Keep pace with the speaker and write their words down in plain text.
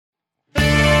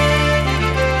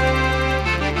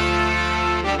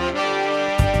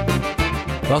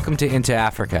Welcome to Into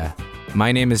Africa.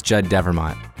 My name is Judd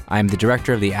Devermont. I am the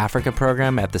director of the Africa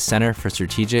program at the Center for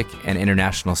Strategic and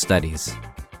International Studies.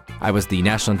 I was the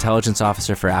National Intelligence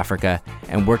Officer for Africa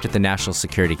and worked at the National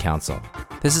Security Council.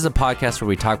 This is a podcast where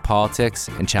we talk politics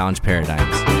and challenge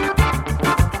paradigms.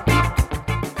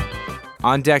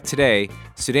 On deck today,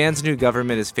 Sudan's new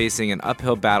government is facing an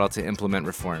uphill battle to implement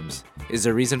reforms. Is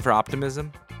there reason for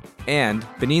optimism? And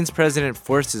Benin's president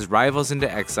forced his rivals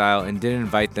into exile and didn't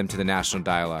invite them to the national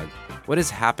dialogue. What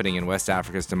is happening in West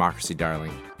Africa's democracy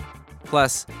darling?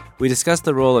 Plus, we discuss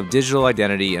the role of digital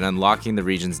identity in unlocking the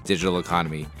region's digital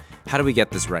economy. How do we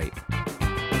get this right?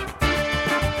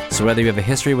 So whether you have a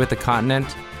history with the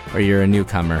continent or you're a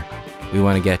newcomer, we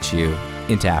want to get you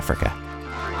into Africa.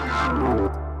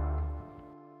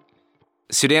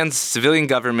 Sudan's civilian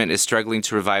government is struggling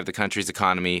to revive the country's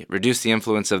economy, reduce the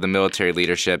influence of the military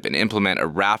leadership, and implement a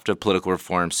raft of political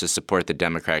reforms to support the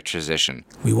democratic transition.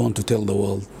 We want to tell the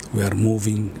world we are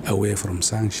moving away from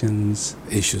sanctions,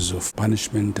 issues of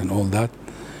punishment and all that,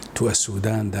 to a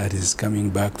Sudan that is coming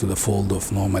back to the fold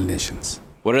of normal nations.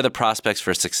 What are the prospects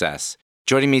for success?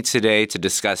 Joining me today to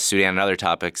discuss Sudan and other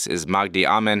topics is Magdi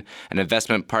Amin, an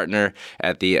investment partner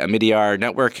at the Omidyar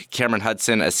Network, Cameron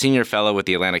Hudson, a senior fellow with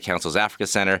the Atlantic Council's Africa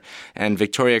Center, and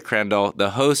Victoria Crandall,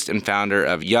 the host and founder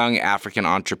of Young African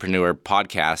Entrepreneur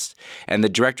podcast and the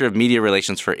director of media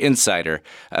relations for Insider,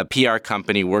 a PR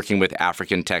company working with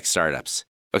African tech startups.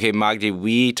 Okay, Magdi,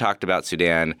 we talked about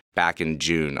Sudan back in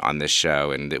June on this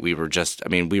show, and that we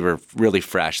were really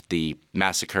fresh. The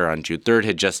massacre on June 3rd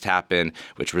had just happened,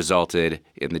 which resulted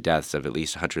in the deaths of at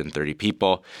least 130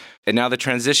 people. And now the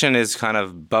transition is kind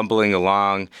of bumbling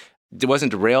along. It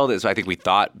wasn't derailed, as I think we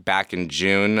thought back in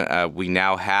June. We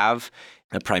now have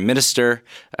a prime minister.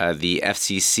 The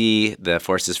FCC, the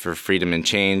Forces for Freedom and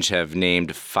Change, have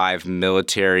named 5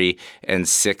 military and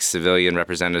 6 civilian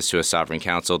representatives to a sovereign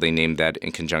council. They named that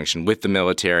in conjunction with the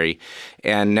military.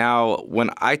 And now when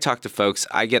I talk to folks,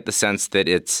 I get the sense that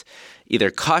it's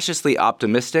either cautiously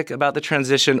optimistic about the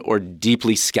transition or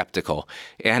deeply skeptical.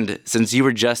 And since you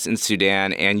were just in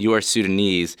Sudan and you are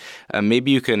Sudanese,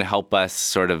 maybe you can help us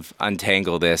sort of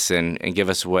untangle this and give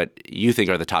us what you think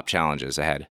are the top challenges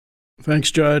ahead.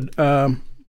 Thanks, Judd.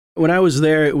 When I was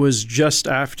there, it was just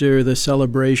after the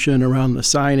celebration around the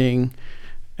signing,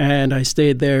 and I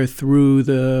stayed there through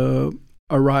the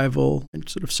arrival and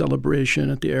sort of celebration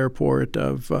at the airport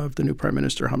of the new Prime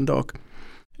Minister Hamdok.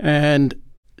 And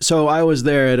so I was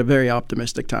there at a very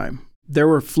optimistic time. There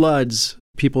were floods.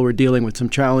 People were dealing with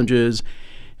some challenges.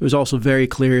 It was also very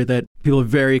clear that people were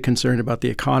very concerned about the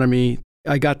economy.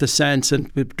 I got the sense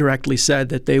and directly said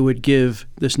that they would give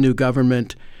this new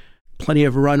government plenty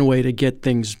of runway to get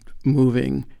things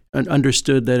moving, and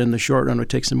understood that in the short run it would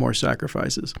take some more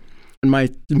sacrifices. In my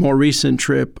more recent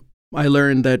trip, I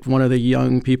learned that one of the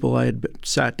young people I had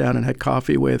sat down and had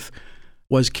coffee with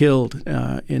was killed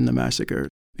in the massacre.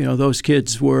 You know, those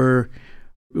kids were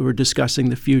discussing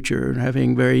the future and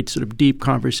having very sort of deep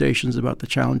conversations about the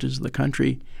challenges of the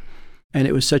country. And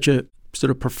it was such a sort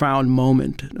of profound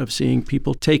moment of seeing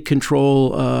people take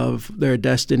control of their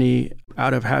destiny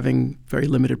out of having very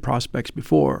limited prospects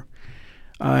before.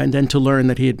 And then to learn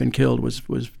that he had been killed was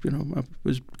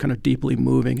kind of deeply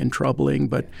moving and troubling.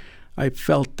 But I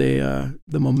felt the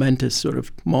momentous sort of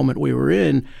moment we were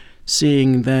in,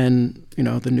 seeing then,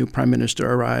 the new prime minister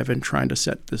arrive and trying to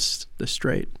set this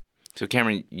straight. So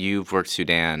Cameron, you've worked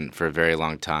Sudan for a very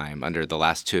long time under the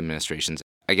last 2 administrations.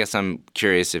 I guess I'm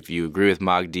curious if you agree with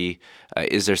Magdi.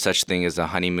 Is there such thing as a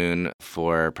honeymoon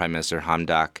for Prime Minister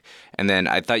Hamdok? And then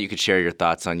I thought you could share your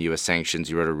thoughts on U.S. sanctions.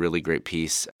 You wrote a really great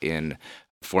piece in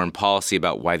Foreign Policy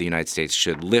about why the United States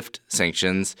should lift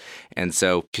sanctions. And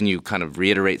so can you kind of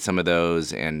reiterate some of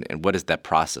those, and what does that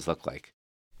process look like?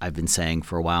 I've been saying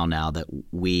for a while now that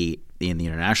we in the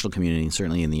international community, and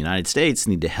certainly in the United States,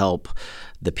 need to help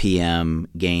the PM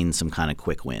gain some kind of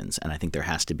quick wins. And I think there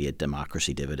has to be a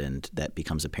democracy dividend that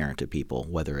becomes apparent to people,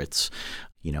 whether it's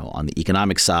on the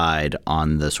economic side,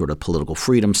 on the sort of political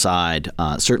freedom side.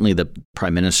 Certainly the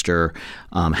prime minister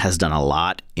has done a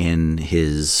lot in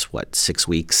his, 6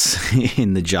 weeks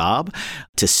in the job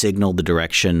to signal the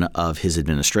direction of his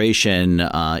administration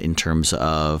in terms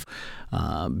of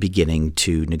beginning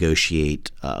to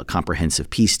negotiate comprehensive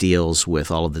peace deals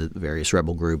with all of the various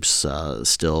rebel groups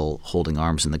still holding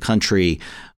arms in the country,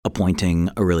 appointing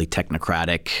a really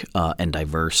technocratic and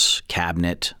diverse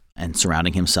cabinet, and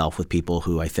surrounding himself with people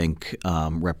who I think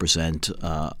represent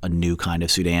a new kind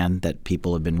of Sudan that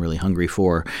people have been really hungry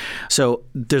for. So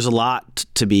there's a lot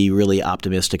to be really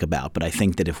optimistic about. But I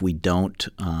think that if we don't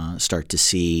start to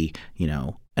see,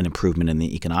 an improvement in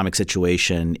the economic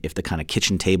situation, if the kind of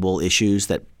kitchen table issues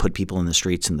that put people in the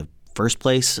streets in the first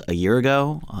place a year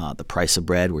ago, the price of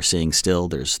bread we're seeing still,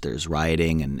 there's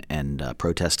rioting and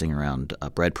protesting around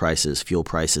bread prices, fuel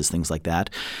prices, things like that.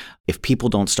 If people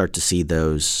don't start to see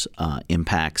those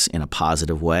impacts in a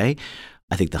positive way,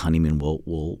 I think the honeymoon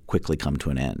will quickly come to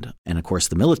an end. And of course,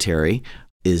 the military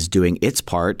is doing its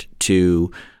part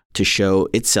to show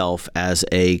itself as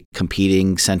a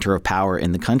competing center of power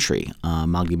in the country.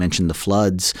 Magdi mentioned the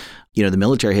floods. The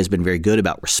military has been very good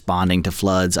about responding to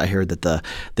floods. I heard that the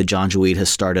Janjaweed has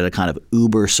started a kind of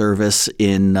Uber service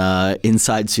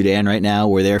inside Sudan right now,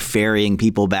 where they're ferrying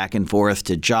people back and forth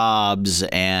to jobs.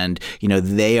 And the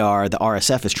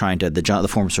RSF is trying to the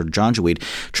former sort of Janjaweed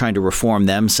trying to reform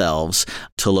themselves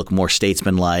to look more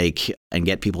statesmanlike and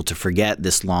get people to forget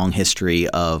this long history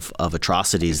of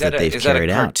atrocities that they've carried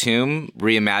out. Is that a cartoon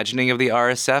reimagining of the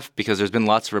RSF? Because there's been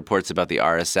lots of reports about the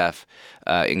RSF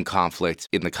in conflict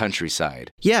in the countryside.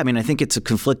 Yeah, I think it's a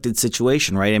conflicted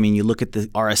situation, right? You look at the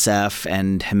RSF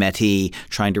and Hemeti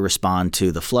trying to respond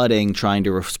to the flooding, trying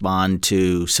to respond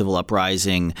to civil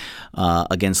uprising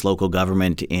against local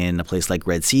government in a place like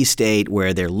Red Sea State,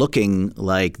 where they're looking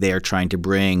like they're trying to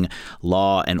bring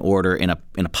law and order in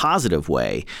a positive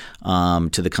way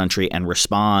to the country and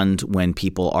respond when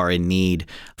people are in need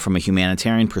from a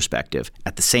humanitarian perspective.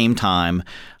 At the same time,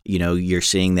 you're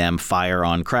seeing them fire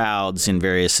on crowds in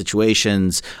various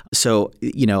situations. So,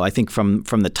 I think from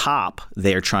the top,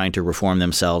 they're trying to reform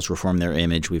themselves, reform their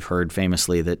image. We've heard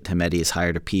famously that Hemeti has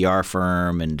hired a PR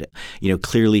firm, and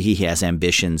clearly he has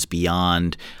ambitions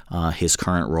beyond his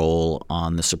current role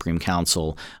on the Supreme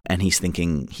Council, and he's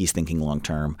thinking long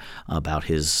term about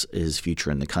his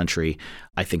future in the country.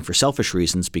 I think for selfish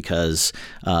reasons, because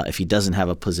if he doesn't have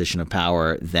a position of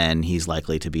power, then he's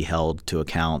likely to be held to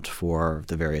account for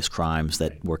the various crimes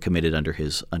that were committed under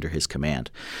his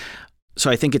command. So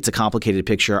I think it's a complicated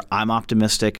picture. I'm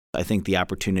optimistic. I think the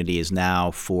opportunity is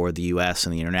now for the U.S.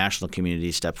 and the international community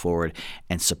to step forward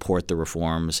and support the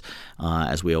reforms.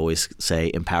 As we always say,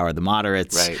 empower the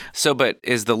moderates. Right. So, but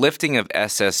is the lifting of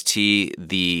SST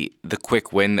the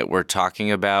quick win that we're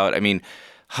talking about?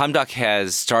 Hamdok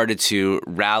has started to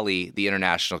rally the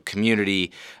international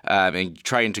community and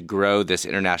trying to grow this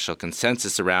international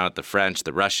consensus around it. The French,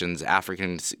 the Russians,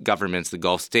 African governments, the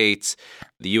Gulf states.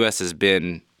 The U.S. has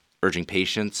been urging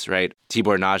patience, right?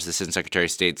 Tibor Nagy, the Assistant Secretary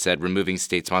of State, said removing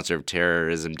state sponsor of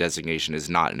terrorism designation is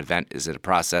not an event, is it a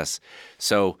process?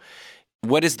 So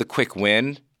what is the quick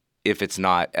win if it's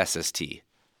not SST?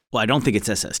 Well, I don't think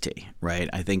it's SST, right?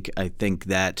 I think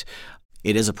that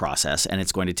it is a process, and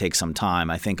it's going to take some time.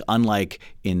 I think unlike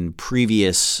in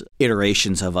previous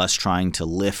iterations of us trying to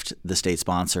lift the state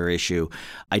sponsor issue,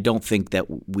 I don't think that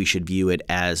we should view it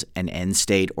as an end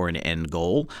state or an end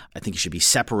goal. I think it should be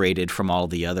separated from all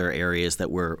the other areas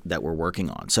that we're working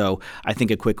on. So I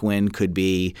think a quick win could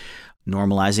be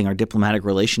normalizing our diplomatic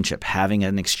relationship, having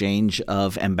an exchange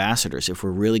of ambassadors. If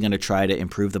we're really going to try to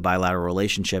improve the bilateral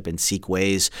relationship and seek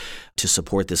ways to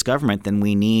support this government, then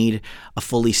we need a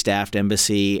fully staffed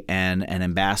embassy and an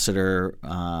ambassador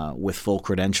with full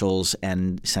credentials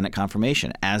and Senate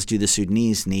confirmation, as do the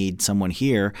Sudanese need someone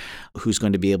here who's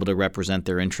going to be able to represent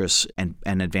their interests and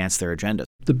advance their agenda.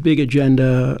 The big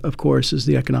agenda, of course, is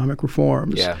the economic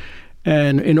reforms. Yeah.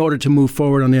 And in order to move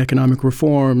forward on the economic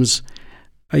reforms,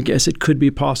 I guess it could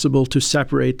be possible to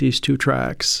separate these two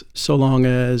tracks so long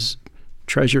as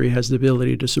Treasury has the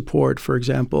ability to support, for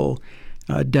example,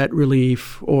 debt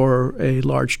relief or a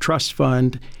large trust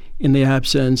fund in the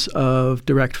absence of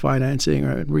direct financing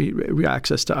or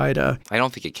access to IDA. I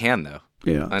don't think it can, though.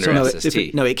 Under SST.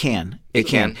 It can. It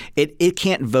can. It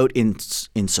can't vote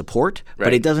in support, right,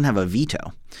 but it doesn't have a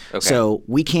veto. Okay. So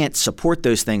we can't support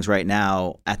those things right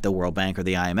now at the World Bank or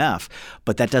the IMF,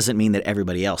 but that doesn't mean that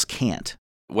everybody else can't.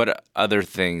 What other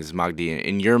things, Magdi,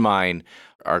 in your mind,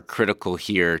 are critical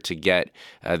here to get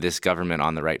this government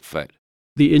on the right foot?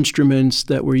 The instruments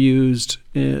that were used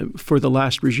for the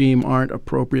last regime aren't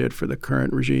appropriate for the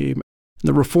current regime.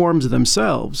 The reforms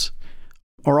themselves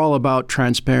are all about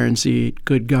transparency,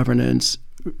 good governance,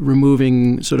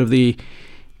 removing sort of the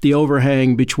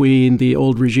overhang between the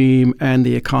old regime and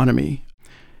the economy,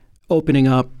 opening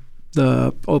up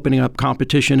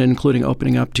competition, including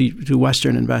opening up to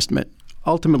Western investment.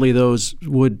 Ultimately, those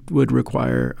would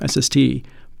require SST.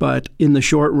 But in the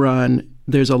short run,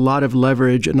 there's a lot of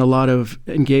leverage and a lot of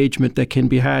engagement that can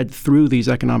be had through these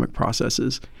economic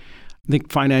processes. I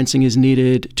think financing is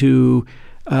needed to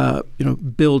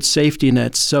build safety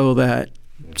nets so that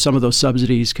some of those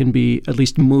subsidies can be at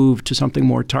least moved to something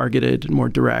more targeted and more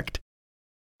direct.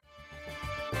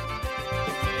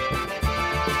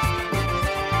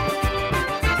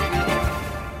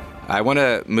 I want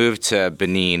to move to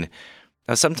Benin.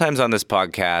 Now, sometimes on this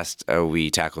podcast, we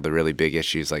tackle the really big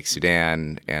issues like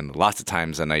Sudan and lots of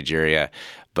times on Nigeria.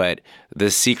 But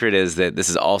the secret is that this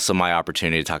is also my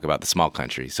opportunity to talk about the small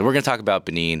country. So we're going to talk about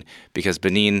Benin because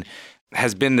Benin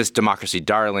has been this democracy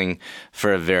darling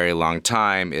for a very long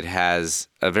time. It has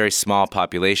a very small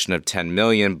population of 10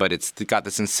 million, but it's got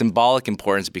this symbolic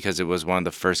importance because it was one of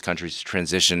the first countries to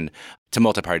transition to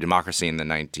multi-party democracy in the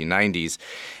 1990s.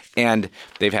 And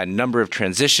they've had a number of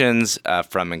transitions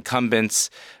from incumbents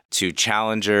to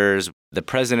challengers. The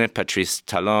president, Patrice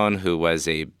Talon, who was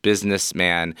a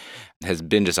businessman, has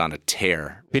been just on a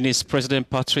tear. Benin's President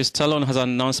Patrice Talon has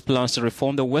announced plans to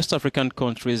reform the West African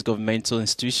country's governmental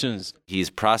institutions. He's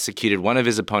prosecuted one of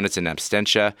his opponents in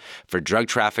absentia for drug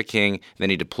trafficking. Then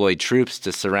he deployed troops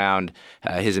to surround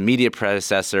his immediate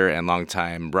predecessor and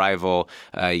longtime rival,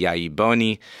 Yayi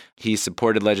Boni. He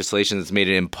supported legislation that's made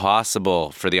it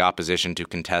impossible for the opposition to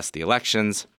contest the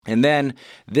elections. And then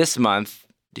this month,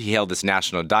 he held this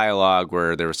national dialogue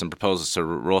where there were some proposals to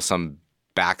roll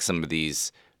back some of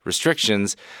these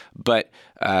restrictions, but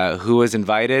who was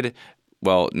invited?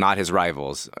 Well, not his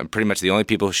rivals. Pretty much the only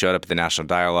people who showed up at the national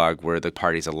dialogue were the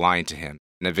parties aligned to him.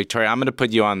 Now, Victoria, I'm going to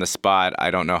put you on the spot.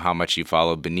 I don't know how much you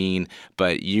follow Benin,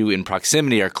 but you in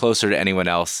proximity are closer to anyone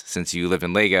else since you live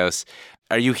in Lagos.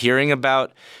 Are you hearing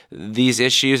about these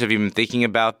issues? Have you been thinking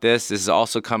about this? This is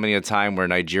also coming at a time where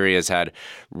Nigeria has had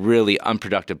really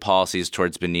unproductive policies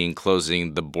towards Benin,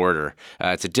 closing the border.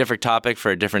 It's a different topic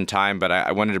for a different time, but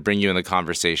I wanted to bring you in the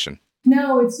conversation.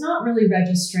 No, it's not really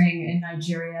registering in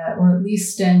Nigeria, or at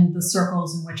least in the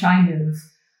circles in which I move.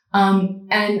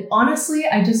 And honestly,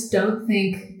 I just don't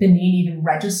think Benin even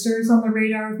registers on the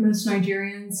radar of most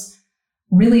Nigerians,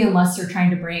 really, unless they're trying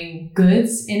to bring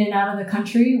goods in and out of the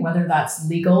country, whether that's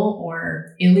legal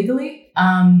or illegally.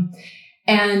 And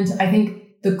I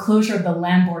think the closure of the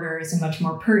land border is a much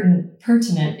more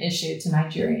pertinent issue to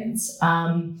Nigerians.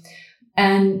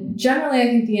 And generally, I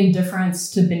think the indifference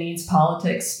to Benin's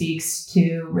politics speaks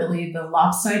to really the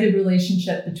lopsided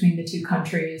relationship between the two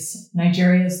countries.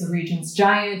 Nigeria is the region's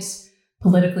giant,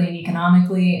 politically and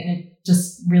economically, and it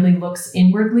just really looks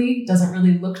inwardly, doesn't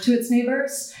really look to its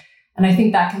neighbors. And I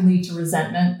think that can lead to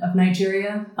resentment of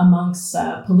Nigeria amongst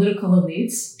political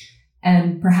elites.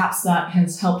 And perhaps that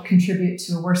has helped contribute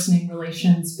to a worsening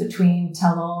relations between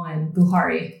Talon and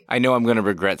Buhari. I know I'm going to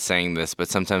regret saying this, but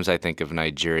sometimes I think of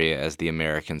Nigeria as the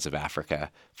Americans of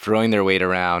Africa, throwing their weight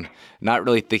around, not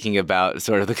really thinking about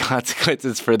sort of the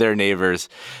consequences for their neighbors.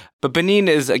 But Benin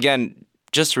is, again,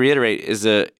 just to reiterate, is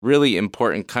a really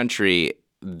important country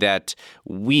that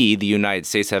we, the United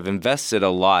States, have invested a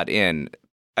lot in.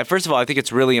 First of all, I think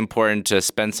it's really important to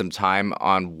spend some time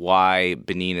on why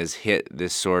Benin has hit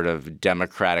this sort of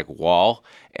democratic wall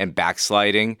and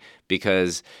backsliding,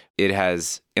 because it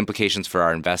has implications for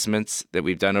our investments that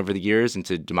we've done over the years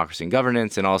into democracy and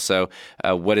governance, and also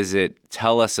what does it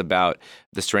tell us about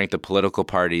the strength of political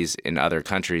parties in other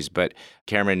countries. But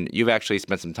Cameron, you've actually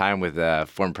spent some time with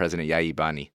former President Yayi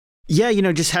Boni. Yeah,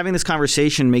 just having this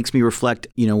conversation makes me reflect,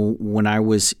 when I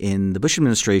was in the Bush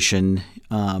administration,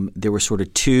 there were sort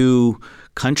of two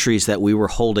countries that we were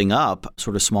holding up,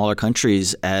 sort of smaller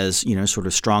countries as, sort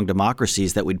of strong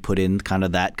democracies that we'd put in kind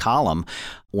of that column.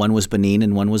 One was Benin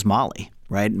and one was Mali.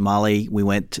 Right, Mali, we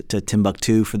went to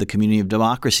Timbuktu for the Community of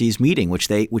Democracies meeting, which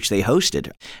they hosted,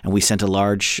 and we sent a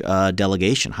large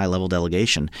delegation, high-level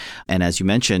delegation. And as you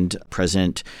mentioned,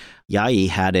 President Yayi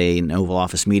had an Oval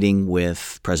Office meeting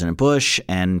with President Bush,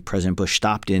 and President Bush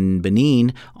stopped in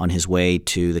Benin on his way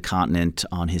to the continent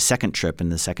on his second trip in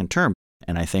the second term.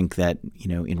 And I think that,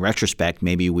 in retrospect,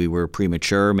 maybe we were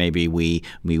premature. Maybe we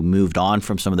moved on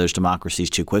from some of those democracies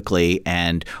too quickly.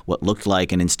 And what looked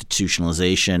like an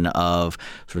institutionalization of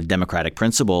sort of democratic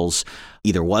principles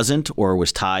either wasn't, or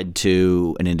was tied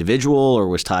to an individual, or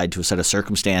was tied to a set of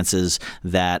circumstances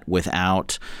that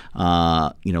without,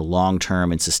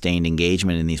 long-term and sustained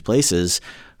engagement in these places,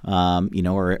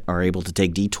 are able to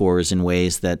take detours in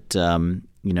ways that that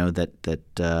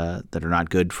are not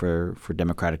good for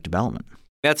democratic development.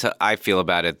 That's how I feel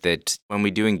about it, that when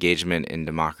we do engagement in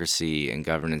democracy and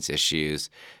governance issues,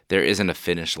 there isn't a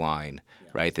finish line,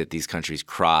 right, that these countries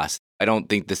cross. I don't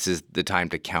think this is the time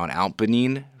to count out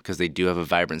Benin because they do have a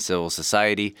vibrant civil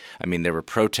society. I mean, there were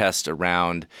protests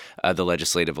around the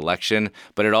legislative election,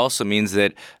 but it also means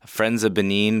that friends of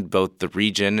Benin, both the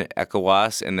region,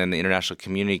 ECOWAS, and then the international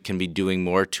community can be doing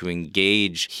more to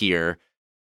engage here.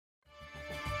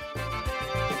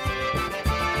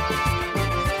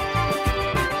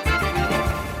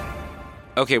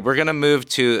 Okay, we're going to move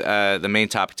to the main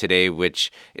topic today,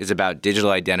 which is about digital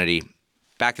identity.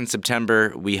 Back in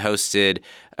September, we hosted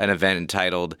an event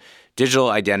entitled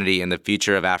Digital Identity and the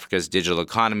Future of Africa's Digital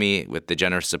Economy with the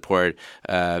generous support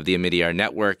of the Omidyar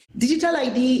Network. Digital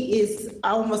ID is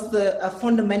almost a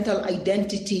fundamental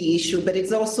identity issue, but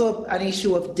it's also an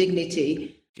issue of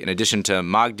dignity. In addition to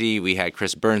Magdi, we had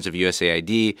Chris Burns of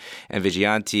USAID and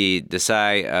Vijayanti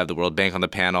Desai of the World Bank on the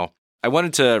panel. I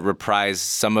wanted to reprise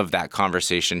some of that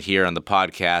conversation here on the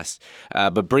podcast,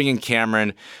 but bring in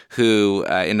Cameron, who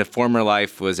in a former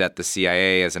life was at the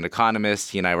CIA as an economist.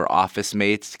 He and I were office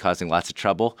mates, causing lots of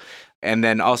trouble. And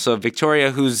then also Victoria,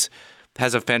 who's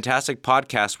has a fantastic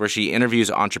podcast where she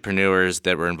interviews entrepreneurs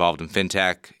that were involved in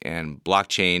fintech and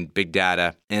blockchain, big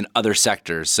data, and other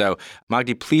sectors. So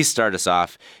Magdi, please start us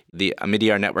off. The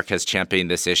Omidyar Network has championed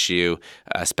this issue,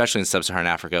 especially in sub-Saharan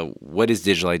Africa. What is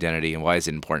digital identity and why is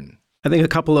it important? I think a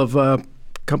couple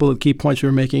of key points we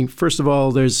were making. First of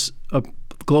all, there's a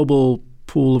global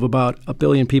pool of about 1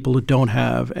 billion people who don't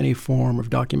have any form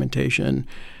of documentation.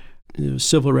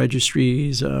 Civil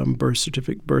registries,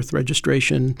 birth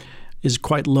registration is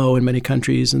quite low in many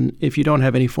countries. And if you don't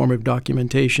have any form of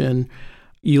documentation,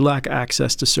 you lack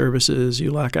access to services,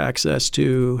 you lack access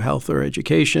to health or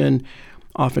education.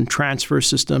 Often transfer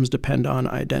systems depend on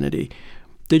identity.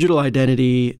 Digital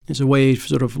identity is a way of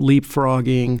sort of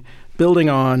leapfrogging, building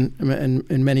on,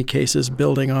 in many cases,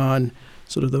 building on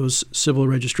sort of those civil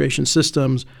registration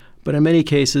systems, but in many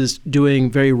cases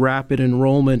doing very rapid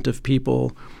enrollment of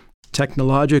people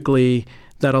technologically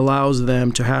that allows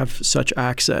them to have such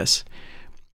access.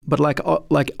 But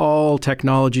like all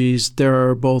technologies, there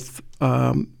are both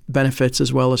benefits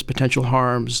as well as potential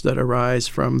harms that arise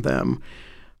from them.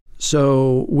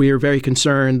 So we are very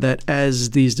concerned that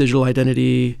as these digital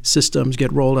identity systems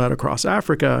get rolled out across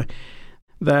Africa,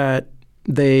 that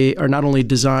they are not only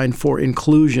designed for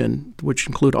inclusion, which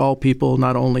include all people,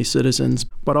 not only citizens,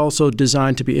 but also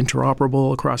designed to be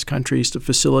interoperable across countries to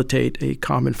facilitate a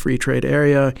common free trade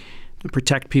area, to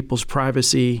protect people's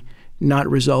privacy, not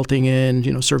resulting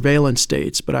in surveillance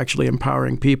states, but actually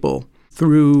empowering people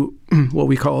through what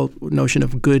we call notion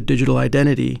of good digital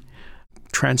identity,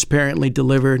 transparently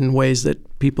delivered in ways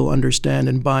that people understand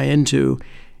and buy into,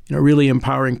 really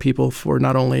empowering people for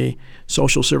not only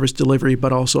social service delivery,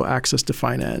 but also access to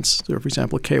finance. So, for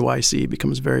example, KYC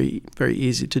becomes very, very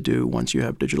easy to do once you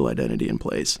have digital identity in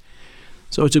place.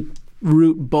 So it's a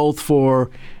route both for,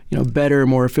 better,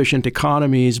 more efficient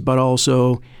economies, but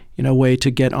also, a way to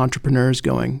get entrepreneurs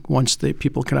going once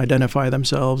people can identify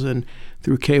themselves and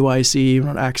through KYC,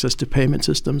 access to payment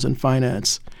systems and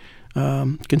finance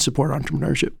can support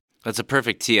entrepreneurship. That's a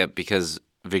perfect tee-up because,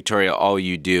 Victoria, all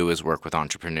you do is work with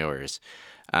entrepreneurs.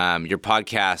 Your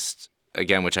podcast,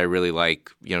 again, which I really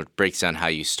like, breaks down how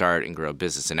you start and grow a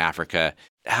business in Africa.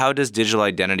 How does digital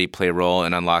identity play a role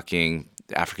in unlocking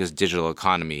Africa's digital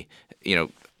economy?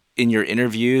 In your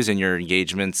interviews and your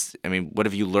engagements, what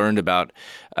have you learned about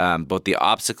both the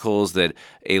obstacles that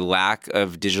a lack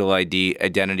of digital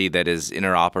identity that is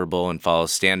interoperable and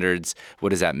follows standards, what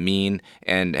does that mean?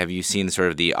 And have you seen sort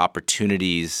of the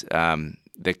opportunities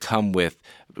that come with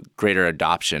greater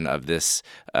adoption of this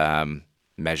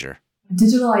measure?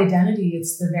 Digital identity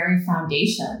is the very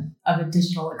foundation of a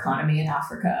digital economy in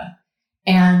Africa.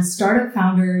 And startup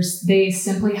founders, they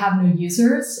simply have no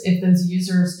users if those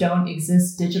users don't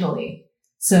exist digitally.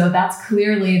 So that's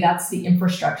the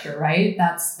infrastructure, right?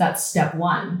 That's step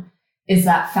one, is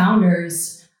that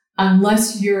founders,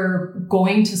 unless you're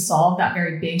going to solve that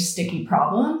very big sticky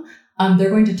problem,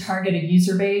 they're going to target a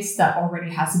user base that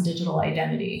already has a digital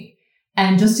identity.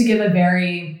 And just to give a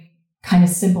very kind of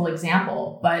simple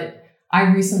example, but I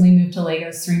recently moved to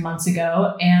Lagos 3 months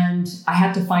ago, and I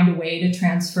had to find a way to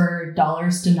transfer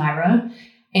dollars to Naira.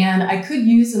 And I could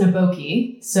use an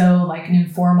Aboki, so like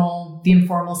the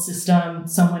informal system,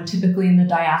 someone typically in the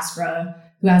diaspora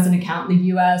who has an account in the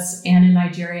US and in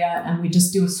Nigeria, and we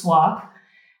just do a swap.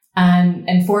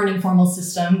 And for an informal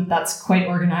system that's quite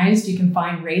organized, you can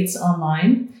find rates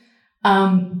online.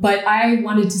 But I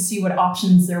wanted to see what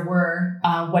options there were,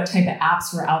 what type of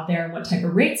apps were out there, and what type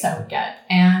of rates I would get.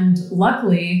 And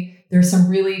luckily, there's some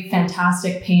really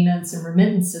fantastic payments and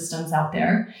remittance systems out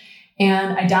there.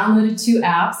 And I downloaded 2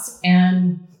 apps,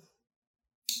 and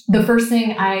the first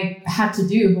thing I had to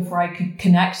do before I could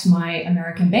connect my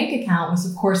American bank account was,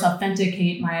 of course,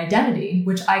 authenticate my identity,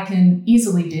 which I can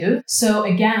easily do. So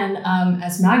again,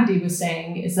 as Magdi was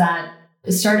saying, is that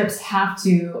startups have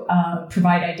to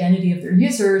provide identity of their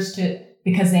users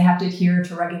because they have to adhere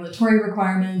to regulatory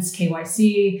requirements,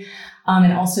 KYC,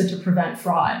 and also to prevent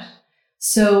fraud.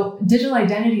 So digital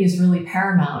identity is really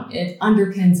paramount. It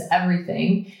underpins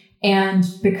everything. And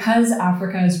because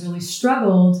Africa has really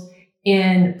struggled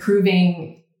in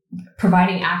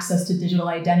providing access to digital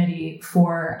identity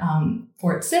for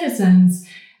its citizens,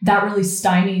 that really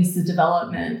stymies the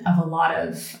development of a lot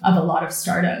of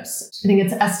startups. I think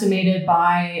it's estimated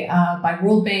by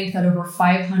World Bank that over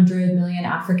 500 million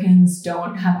Africans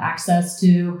don't have access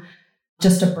to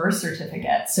just a birth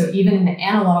certificate. So even in the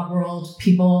analog world,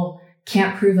 people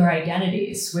can't prove their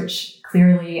identities, which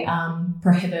clearly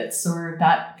prohibits or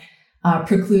that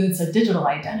precludes a digital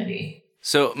identity.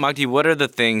 So, Magdi, what are the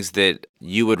things that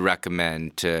you would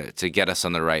recommend to get us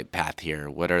on the right path here?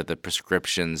 What are the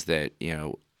prescriptions that,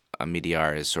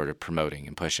 Omidyar is sort of promoting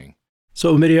and pushing?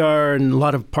 So Omidyar and a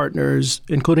lot of partners,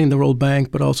 including the World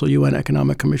Bank, but also UN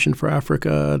Economic Commission for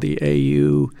Africa, the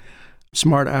AU,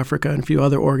 Smart Africa, and a few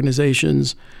other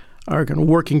organizations are kind of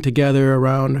working together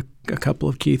around a couple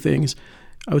of key things.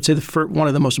 I would say one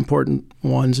of the most important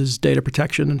ones is data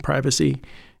protection and privacy.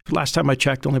 Last time I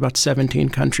checked, only about 17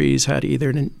 countries had either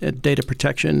a data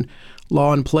protection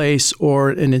law in place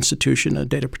or an institution, a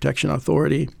data protection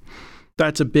authority.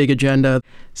 That's a big agenda.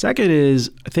 Second is,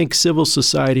 I think civil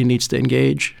society needs to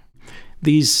engage.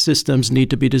 These systems need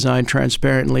to be designed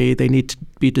transparently. They need to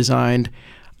be designed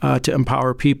to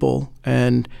empower people.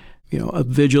 And a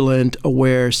vigilant,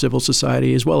 aware civil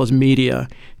society, as well as media,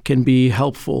 can be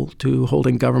helpful to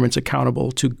holding governments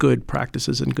accountable to good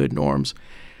practices and good norms.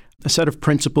 A set of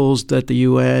principles that the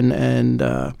UN and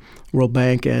World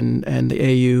Bank and the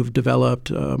AU have developed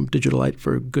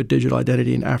for good digital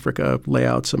identity in Africa lay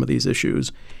out some of these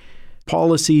issues.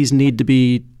 Policies need to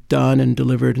be done and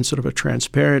delivered in sort of a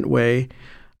transparent way,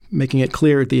 making it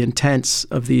clear the intents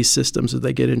of these systems as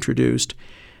they get introduced.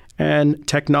 And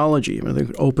technology, I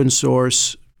think open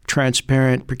source,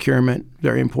 transparent procurement,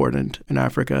 very important in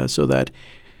Africa so that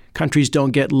countries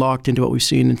don't get locked into what we've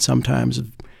seen in sometimes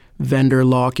of vendor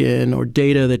lock-in or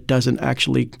data that doesn't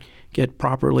actually get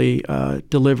properly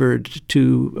delivered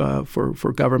to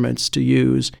for governments to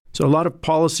use. So a lot of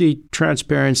policy,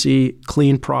 transparency,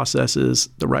 clean processes,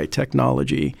 the right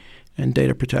technology, and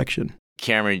data protection.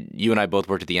 Cameron, you and I both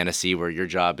worked at the NSC where your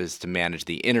job is to manage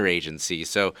the interagency.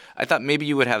 So I thought maybe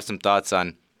you would have some thoughts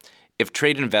on if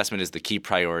trade and investment is the key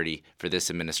priority for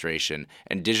this administration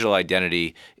and digital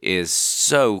identity is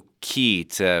so key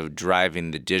to driving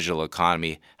the digital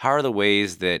economy, how are the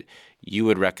ways that you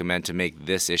would recommend to make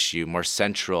this issue more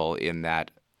central in that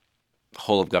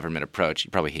whole of government approach? You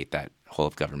probably hate that whole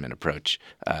of government approach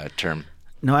term.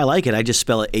 No, I like it. I just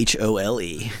spell it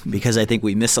HOLE because I think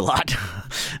we miss a lot.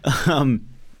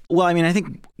 Well, I mean, I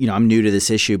think, I'm new to this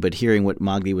issue, but hearing what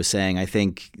Magdi was saying, I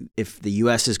think if the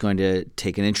U.S. is going to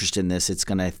take an interest in this, it's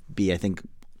going to be, I think,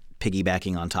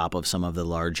 piggybacking on top of some of the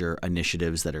larger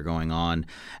initiatives that are going on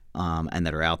and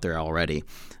that are out there already.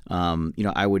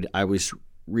 I was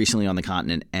recently on the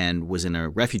continent and was in a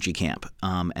refugee camp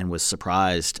and was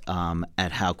surprised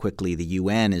at how quickly the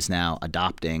UN is now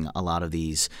adopting a lot of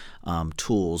these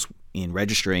tools in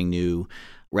registering new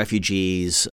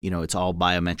refugees. It's all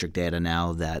biometric data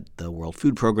now that the World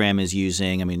Food Program is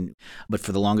using. But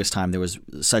for the longest time, there was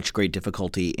such great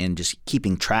difficulty in just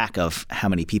keeping track of how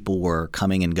many people were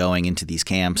coming and going into these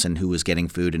camps and who was getting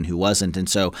food and who wasn't. And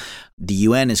so the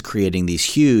UN is creating these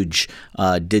huge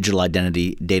digital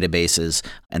identity databases.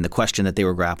 And the question that they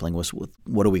were grappling was,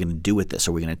 what are we going to do with this?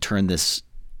 Are we going to turn this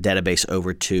database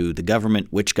over to the government?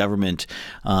 Which government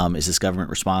is this government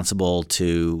responsible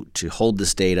to hold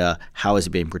this data? How is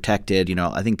it being protected?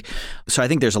 I think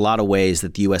there's a lot of ways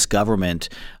that the U.S. government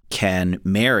can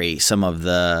marry some of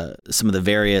the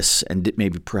various and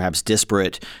maybe perhaps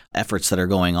disparate efforts that are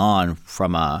going on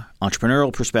from a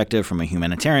entrepreneurial perspective, from a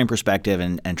humanitarian perspective,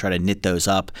 and try to knit those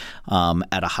up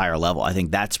at a higher level. I think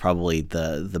that's probably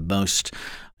the most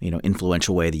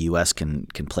influential way the U.S. can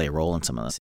play a role in some of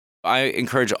this. I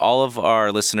encourage all of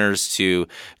our listeners to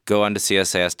go onto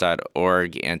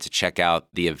csis.org and to check out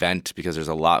the event because there's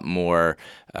a lot more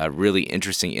really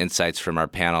interesting insights from our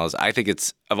panels. I think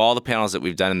it's, of all the panels that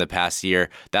we've done in the past year,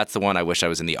 that's the one I wish I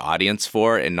was in the audience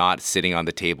for and not sitting on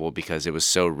the table because it was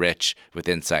so rich with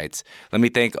insights. Let me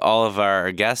thank all of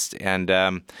our guests, and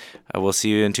we'll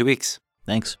see you in 2 weeks.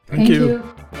 Thanks. Thank you.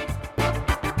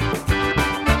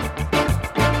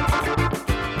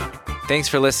 Thanks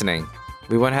for listening.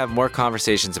 We want to have more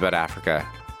conversations about Africa.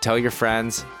 Tell your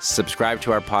friends, subscribe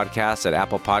to our podcast at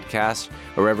Apple Podcasts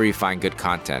or wherever you find good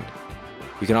content.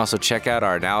 You can also check out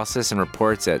our analysis and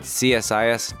reports at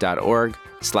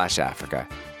csis.org/Africa.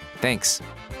 Thanks.